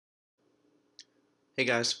Hey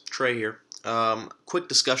guys, Trey here. Quick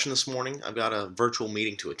discussion this morning. I've got a virtual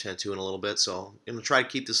meeting to attend to in a little bit, so I'm going to try to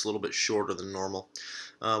keep this a little bit shorter than normal.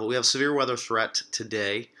 But we have severe weather threat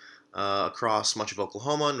today across much of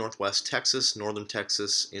Oklahoma, northwest Texas, northern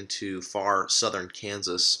Texas, into far southern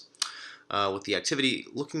Kansas, with the activity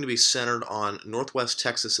looking to be centered on northwest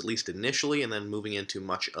Texas, at least initially, and then moving into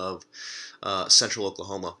much of central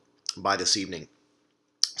Oklahoma by this evening.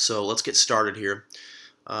 So let's get started here.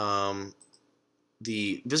 Um,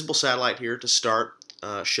 the visible satellite here to start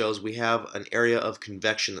shows we have an area of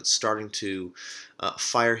convection that's starting to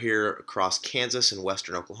fire here across Kansas and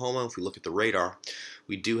western Oklahoma. If we look at the radar,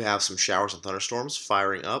 we do have some showers and thunderstorms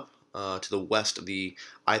firing up to the west of the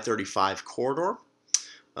I-35 corridor.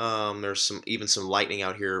 There's even some lightning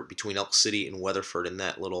out here between Elk City and Weatherford in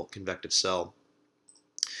that little convective cell.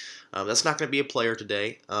 That's not going to be a player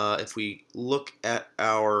today. If we look at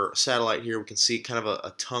our satellite here, we can see kind of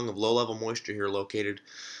a tongue of low-level moisture here located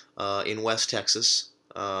in West Texas,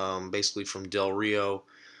 basically from Del Rio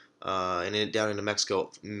and down into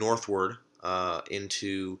Mexico northward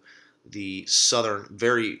into the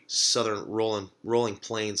very southern rolling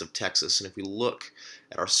plains of Texas. And if we look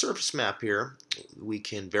at our surface map here, we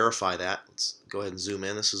can verify that. Let's go ahead and zoom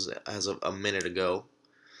in. This is as of a minute ago.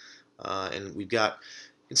 And we've got,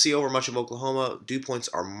 you can see over much of Oklahoma, dew points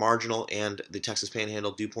are marginal, and the Texas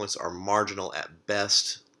Panhandle, dew points are marginal at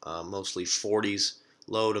best, mostly 40s,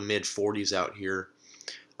 low to mid 40s out here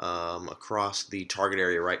across the target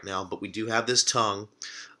area right now. But we do have this tongue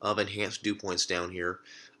of enhanced dew points down here.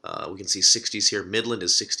 We can see 60s here. Midland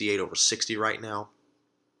is 68 over 60 right now.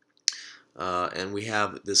 And we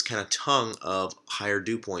have this kind of tongue of higher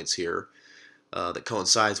dew points here that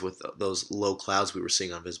coincides with those low clouds we were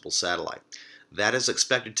seeing on visible satellite. That is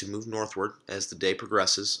expected to move northward as the day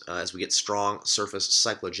progresses, as we get strong surface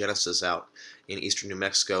cyclogenesis out in eastern New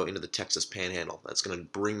Mexico into the Texas Panhandle. That's going to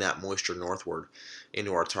bring that moisture northward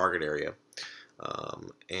into our target area.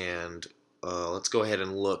 Let's go ahead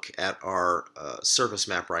and look at our surface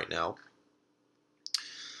map right now.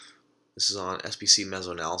 This is on SPC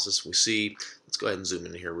Mesoanalysis. We see, let's go ahead and zoom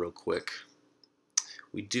in here real quick.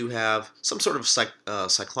 We do have some sort of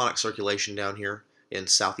cyclonic circulation down here in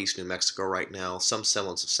southeast New Mexico right now, some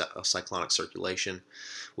semblance of cyclonic circulation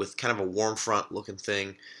with kind of a warm front looking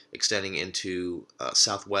thing extending into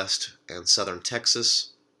southwest and southern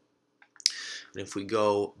Texas. And if we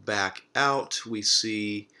go back out, we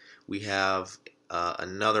see we have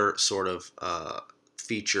another sort of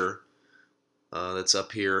feature that's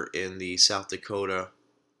up here in the South Dakota,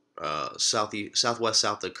 southwest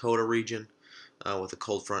South Dakota region, with a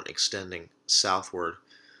cold front extending southward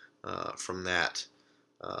from that.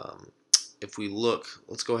 If we look,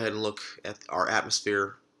 let's go ahead and look at our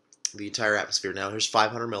atmosphere, the entire atmosphere now. Here's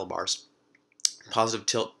 500 millibars. Positive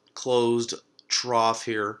tilt closed trough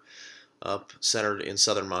here up centered in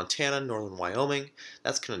southern Montana, northern Wyoming.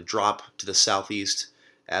 That's going to drop to the southeast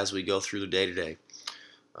as we go through the day today.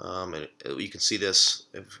 And you can see this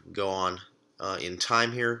if we go on in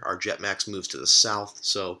time here. Our jet max moves to the south,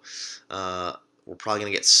 so we're probably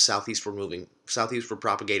going to get southeastward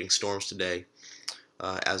propagating storms today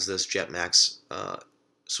as this jet max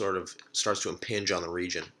sort of starts to impinge on the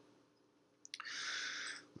region.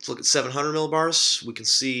 Let's look at 700 millibars. We can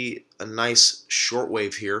see a nice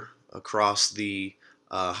shortwave here across the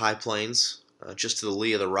high plains, just to the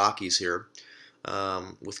lee of the Rockies here,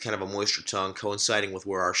 with kind of a moisture tongue coinciding with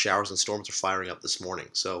where our showers and storms are firing up this morning.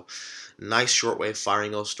 So nice shortwave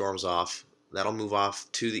firing those storms off. That'll move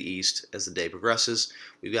off to the east as the day progresses.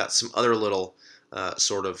 We've got some other little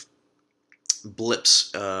sort of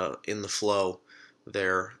blips in the flow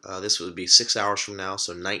there. This would be 6 hours from now,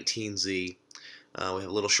 so 19Z. We have a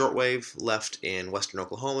little shortwave left in western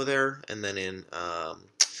Oklahoma there, and then in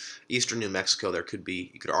eastern New Mexico there could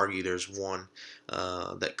be, you could argue there's one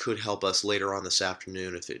that could help us later on this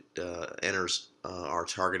afternoon if it enters our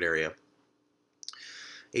target area.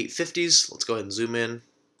 850s, let's go ahead and zoom in.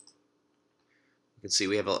 You can see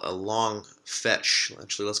we have a long fetch.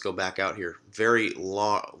 Actually, let's go back out here. Very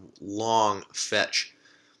long fetch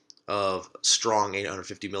of strong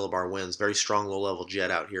 850 millibar winds. Very strong low-level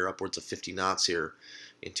jet out here, upwards of 50 knots here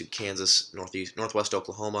into Kansas, northwest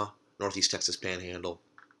Oklahoma, northeast Texas Panhandle.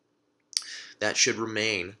 That should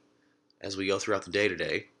remain as we go throughout the day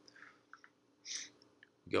today.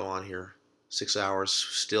 Go on here, 6 hours,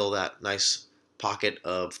 still that nice pocket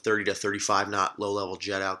of 30 to 35 knot low-level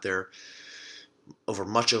jet out there over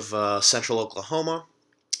much of central Oklahoma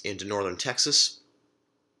into northern Texas.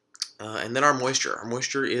 And then our moisture. Our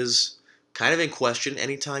moisture is kind of in question.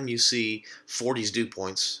 Anytime you see 40s dew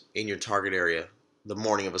points in your target area the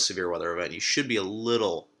morning of a severe weather event, you should be a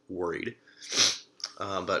little worried.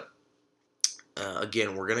 But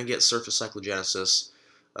again, we're going to get surface cyclogenesis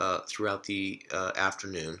throughout the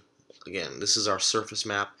afternoon. Again, this is our surface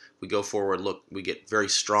map. We go forward, look, we get very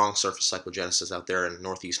strong surface cyclogenesis out there in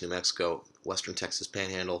northeast New Mexico, western Texas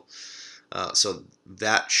Panhandle. So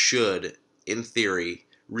that should, in theory,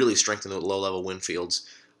 really strengthen the low-level wind fields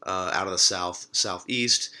out of the south,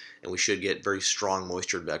 southeast, and we should get very strong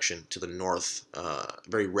moisture advection to the north,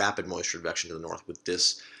 very rapid moisture advection to the north with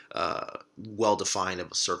this well-defined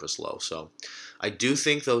of a surface low. So I do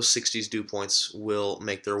think those 60s dew points will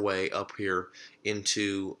make their way up here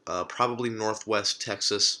into probably northwest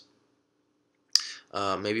Texas,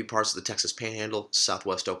 maybe parts of the Texas Panhandle,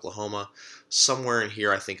 southwest Oklahoma. Somewhere in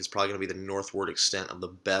here I think is probably going to be the northward extent of the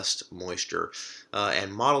best moisture.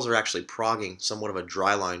 And models are actually progging somewhat of a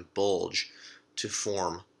dryline bulge to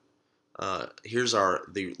form. Here's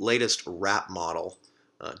the latest RAP model.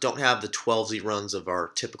 Don't have the 12Z runs of our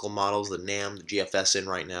typical models, the NAM, the GFS in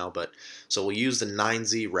right now, but so we'll use the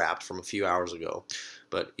 9Z RAP from a few hours ago.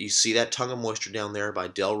 But you see that tongue of moisture down there by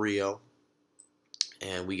Del Rio,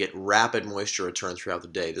 and we get rapid moisture return throughout the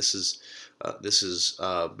day. This is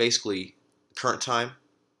basically current time.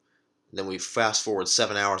 Then we fast forward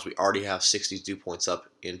 7 hours, we already have 60s dew points up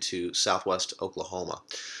into southwest Oklahoma.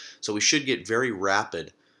 So we should get very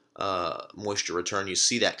rapid moisture return. You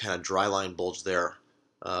see that kind of dry line bulge there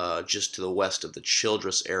just to the west of the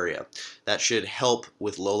Childress area. That should help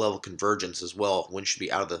with low-level convergence as well. Wind should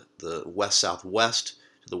be out of the west-southwest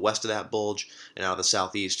to the west of that bulge, and out of the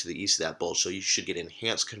southeast to the east of that bulge. So you should get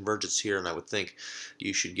enhanced convergence here, and I would think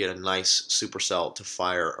you should get a nice supercell to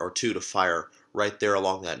fire, or two to fire, right there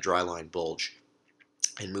along that dry line bulge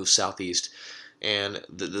and move southeast. And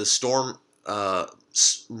the storm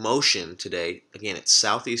motion today, again, it's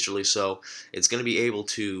southeasterly, so it's going to be able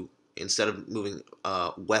to, instead of moving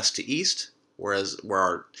west to east, where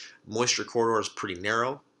our moisture corridor is pretty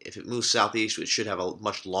narrow, if it moves southeast, it should have a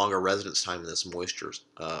much longer residence time in this moisture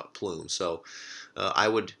plume. So I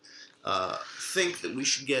would think that we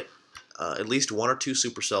should get at least one or two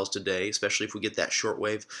supercells today, especially if we get that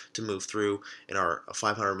shortwave to move through in our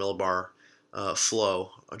 500 millibar flow,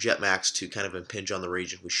 Jetmax, to kind of impinge on the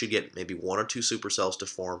region. We should get maybe one or two supercells to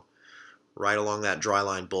form right along that dry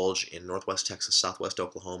line bulge in northwest Texas, southwest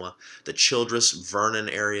Oklahoma. The Childress, Vernon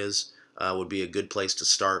areas would be a good place to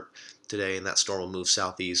start today, and that storm will move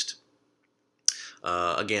southeast.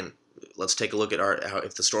 Again, let's take a look at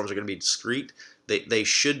if the storms are going to be discrete. They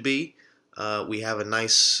should be. We have a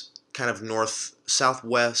nice kind of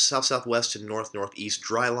south-southwest to north-northeast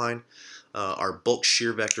dry line. Our bulk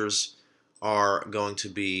shear vectors are going to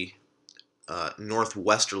be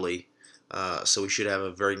northwesterly, so we should have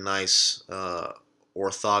a very nice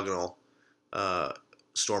orthogonal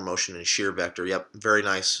storm motion and shear vector. Yep, very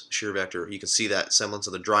nice shear vector. You can see that semblance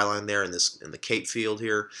of the dry line there in the Cape field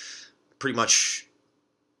here. Pretty much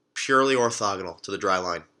purely orthogonal to the dry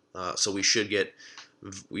line. So we should get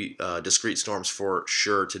discrete storms for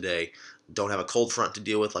sure today. Don't have a cold front to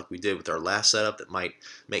deal with like we did with our last setup that might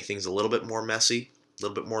make things a little bit more messy, a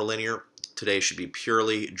little bit more linear. Today should be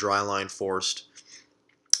purely dry line forced.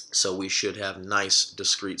 So we should have nice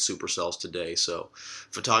discrete supercells today. So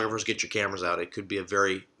photographers, get your cameras out. It could be a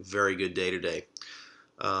very, very good day today.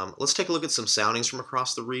 Let's take a look at some soundings from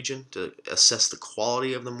across the region to assess the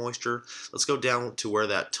quality of the moisture. Let's go down to where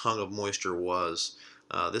that tongue of moisture was.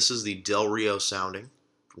 This is the Del Rio sounding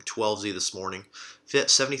from 12Z this morning,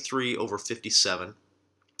 73 over 57.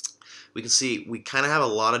 We can see we kind of have a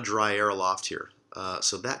lot of dry air aloft here.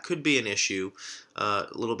 So that could be an issue, a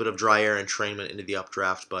little bit of dry air entrainment into the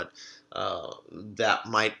updraft, but that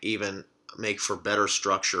might even make for better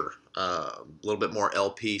structure, a little bit more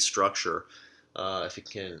LP structure. If it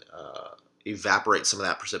can evaporate some of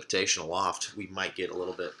that precipitation aloft, we might get a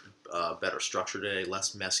little bit better structure today,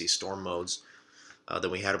 less messy storm modes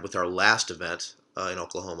than we had with our last event in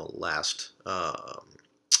Oklahoma in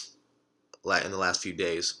the last few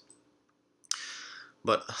days.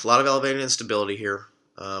 But a lot of elevated instability here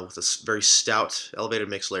with a very stout elevated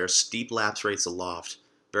mixed layer, steep lapse rates aloft,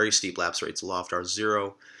 very steep lapse rates aloft. Our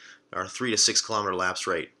 3 to 6 kilometer lapse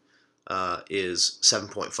rate is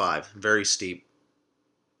 7.5, very steep.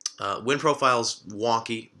 Wind profile's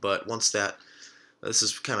wonky, but once this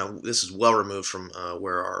is well removed from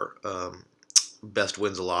where our best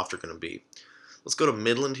winds aloft are going to be. Let's go to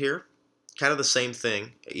Midland here. Kind of the same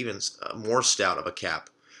thing, even more stout of a cap,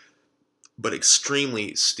 but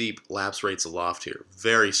extremely steep lapse rates aloft here.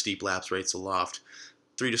 Very steep lapse rates aloft.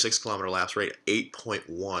 3 to 6 kilometer lapse rate,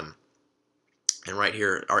 8.1. And right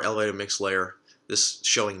here, our elevated mixed layer, this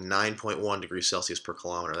showing 9.1 degrees Celsius per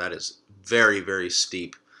kilometer. That is very, very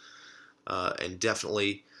steep, and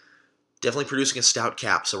definitely Definitely producing a stout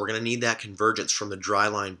cap, so we're going to need that convergence from the dry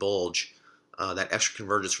line bulge, that extra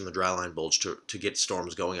convergence from the dry line bulge to get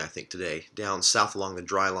storms going, I think, today. Down south along the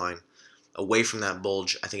dry line, away from that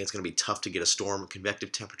bulge, I think it's going to be tough to get a storm.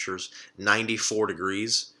 Convective temperatures, 94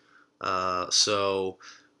 degrees. So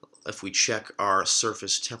if we check our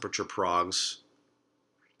surface temperature progs,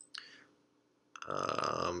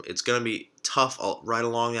 it's going to be tough right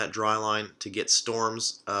along that dry line to get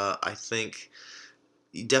storms. I think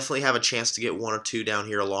you definitely have a chance to get one or two down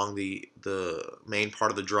here along the main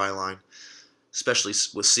part of the dry line, especially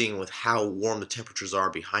with seeing with how warm the temperatures are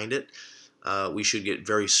behind it. We should get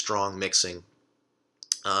very strong mixing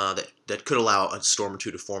that could allow a storm or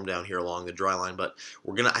two to form down here along the dry line. But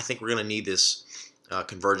I think we're gonna need this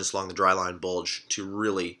convergence along the dry line bulge to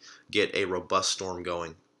really get a robust storm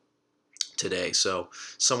going today. So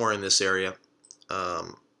somewhere in this area.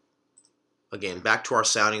 Again, back to our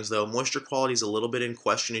soundings though. Moisture quality is a little bit in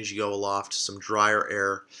question as you go aloft. Some drier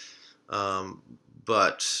air,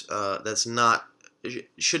 but that's not. It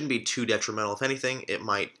shouldn't be too detrimental. If anything, it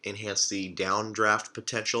might enhance the downdraft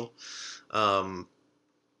potential.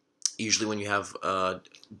 Usually, when you have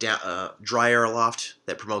dry air aloft,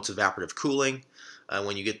 that promotes evaporative cooling.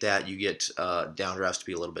 When you get that, you get downdrafts to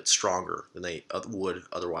be a little bit stronger than they would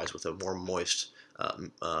otherwise with a more moist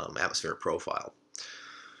atmospheric profile.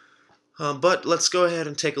 But let's go ahead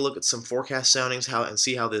and take a look at some forecast soundings and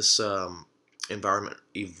see how this environment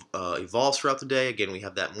evolves throughout the day. Again, we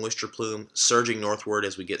have that moisture plume surging northward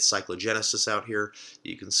as we get cyclogenesis out here.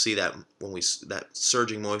 You can see that that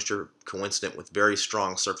surging moisture coincident with very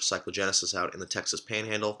strong surface cyclogenesis out in the Texas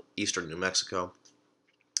Panhandle, eastern New Mexico.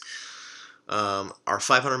 Our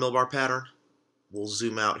 500 millibar pattern, we'll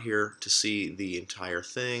zoom out here to see the entire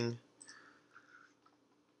thing.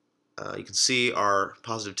 You can see our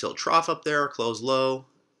positive tilt trough up there, close low,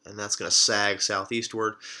 and that's going to sag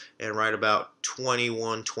southeastward. And right about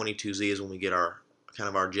 21, 22Z is when we get our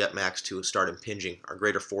our jet max to start impinging, our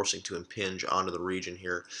greater forcing to impinge onto the region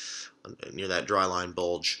here near that dry line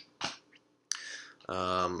bulge.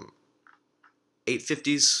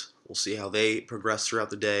 850s, we'll see how they progress throughout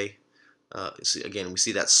the day. Again, we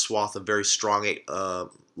see that swath of very strong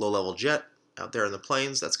low-level jet out there in the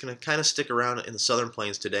plains. That's going to kind of stick around in the southern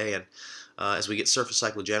plains today, and as we get surface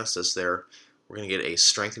cyclogenesis there, we're going to get a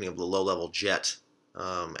strengthening of the low-level jet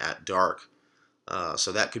at dark.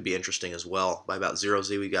 So that could be interesting as well. By about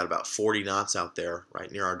 0Z, we got about 40 knots out there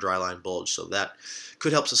right near our dry line bulge, so that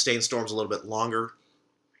could help sustain storms a little bit longer.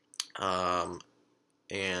 And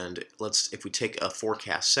if we take a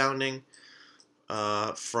forecast sounding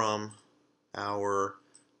from our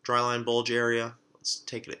dry line bulge area, let's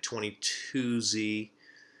take it at 22Z.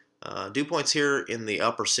 Dew points here in the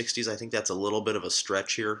upper 60s. I think that's a little bit of a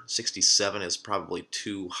stretch here. 67 is probably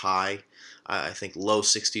too high. I think low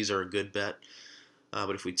 60s are a good bet.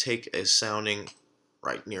 But if we take a sounding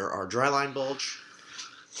right near our dry line bulge,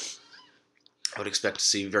 I would expect to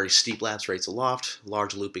see very steep lapse rates aloft,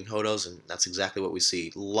 large looping hodos, and that's exactly what we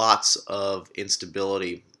see. Lots of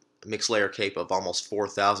instability. Mixed layer CAPE of almost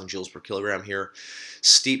 4,000 joules per kilogram here.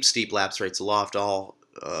 Steep lapse rates aloft, all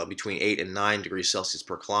between 8 and 9 degrees Celsius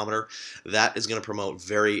per kilometer. That is going to promote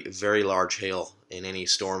very, very large hail in any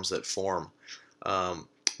storms that form.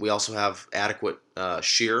 We also have adequate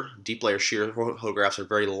shear. Deep layer shear hodographs are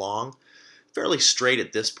very long, fairly straight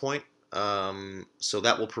at this point. So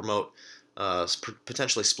that will promote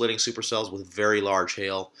potentially splitting supercells with very large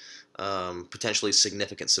hail. Potentially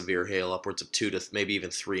significant severe hail, upwards of 2 to maybe even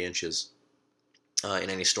 3 inches in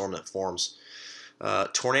any storm that forms.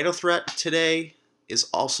 Tornado threat today is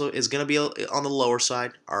going to be on the lower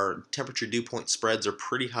side. Our temperature dew point spreads are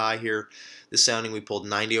pretty high here. This sounding we pulled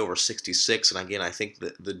 90 over 66, and again I think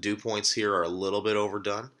that the dew points here are a little bit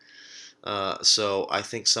overdone. So I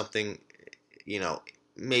think something,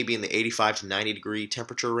 maybe in the 85 to 90 degree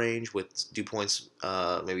temperature range with dew points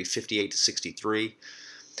maybe 58 to 63.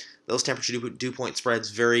 Those temperature dew point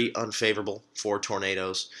spreads very unfavorable for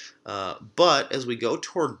tornadoes. But as we go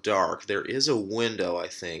toward dark, there is a window, I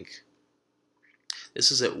think.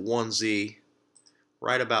 This is at 1Z,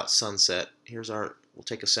 right about sunset. We'll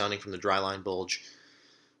take a sounding from the dry line bulge.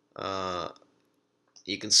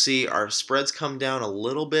 You can see our spreads come down a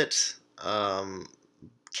little bit,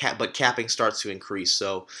 but capping starts to increase.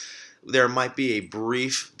 So there might be a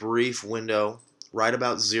brief window right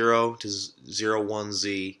about 0 to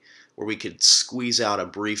 01Z where we could squeeze out a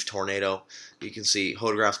brief tornado. You can see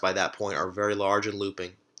hodographs by that point are very large and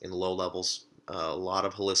looping in the low levels. A lot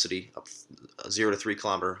of helicity, 0 to 3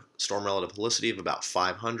 kilometer storm relative helicity of about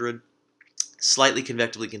 500. Slightly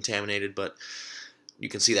convectively contaminated, but you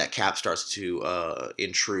can see that cap starts to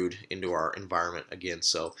intrude into our environment again.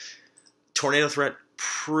 So Tornado threat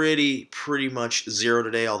pretty much zero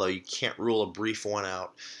today, although you can't rule a brief one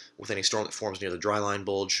out with any storm that forms near the dryline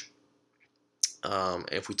bulge.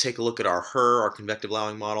 If we take a look at our HRRR, our convective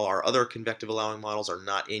allowing model, our other convective allowing models are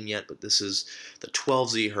not in yet, but this is the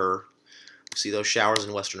 12Z HRRR. We see those showers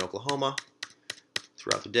in western Oklahoma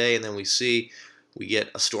throughout the day, and then we get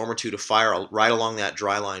a storm or two to fire right along that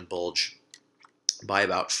dryline bulge by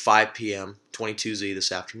about 5 p.m., 22Z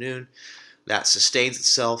this afternoon. That sustains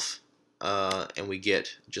itself, and we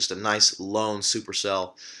get just a nice lone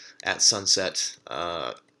supercell at sunset.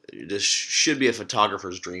 This should be a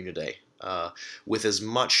photographer's dream today. With as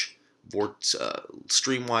much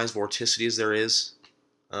streamwise vorticity as there is,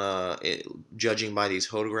 judging by these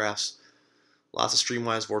photographs, lots of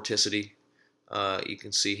streamwise vorticity. You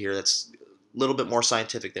can see here that's a little bit more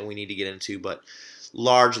scientific than we need to get into, but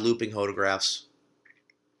large looping photographs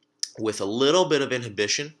with a little bit of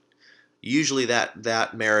inhibition. Usually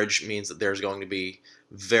that marriage means that there's going to be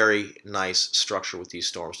very nice structure with these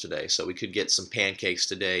storms today. So we could get some pancakes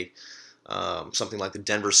today. Something like the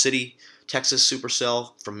Denver City, Texas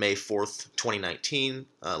supercell from May 4th, 2019,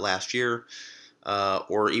 last year.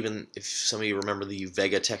 Or even if some of you remember the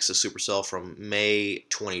Vega, Texas supercell from May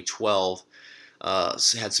 2012,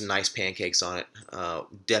 had some nice pancakes on it.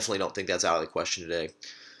 Definitely don't think that's out of the question today.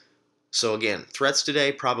 So again, threats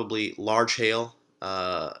today, probably large hail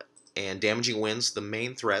and damaging winds. The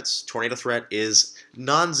main threats. Tornado threat is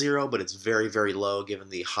non-zero, but it's very low given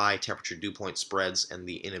the high temperature dew point spreads and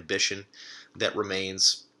the inhibition that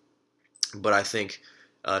remains. But I think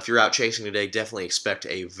if you're out chasing today, definitely expect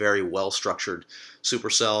a very well-structured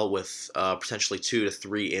supercell with potentially 2 to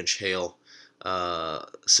 3 inch hail.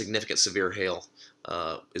 Significant severe hail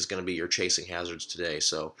is going to be your chasing hazards today.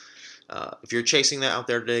 So if you're chasing that out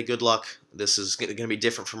there today, good luck. This is going to be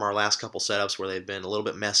different from our last couple setups where they've been a little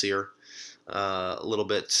bit messier, a little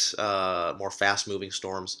bit more fast-moving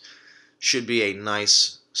storms. Should be a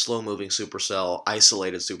nice, slow-moving supercell,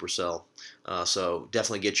 isolated supercell. So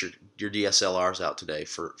definitely get your DSLRs out today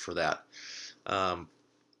for that.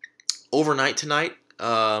 Overnight tonight,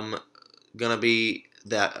 going to be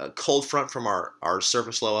that cold front from our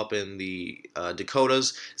surface low up in the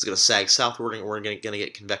Dakotas is going to sag southward, and we're going to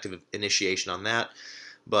get convective initiation on that.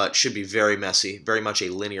 But should be very messy, very much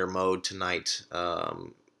a linear mode tonight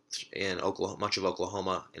in Oklahoma, much of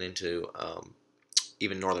Oklahoma, and into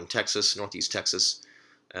even northern Texas, northeast Texas,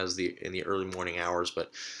 in the early morning hours.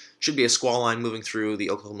 But should be a squall line moving through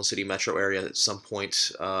the Oklahoma City metro area at some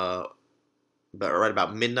point, but right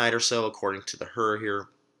about midnight or so, according to the HRRR here.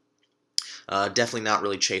 Definitely not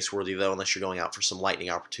really chase-worthy, though, unless you're going out for some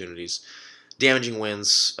lightning opportunities. Damaging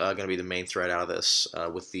winds going to be the main threat out of this,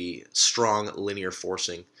 with the strong linear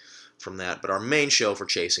forcing from that. But our main show for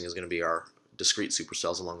chasing is going to be our discrete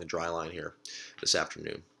supercells along the dry line here this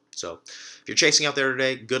afternoon. So if you're chasing out there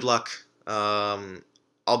today, good luck.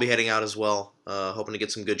 I'll be heading out as well, hoping to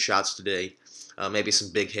get some good shots today, maybe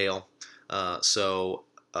some big hail. So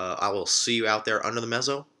I will see you out there under the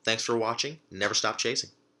mezzo. Thanks for watching. Never stop chasing.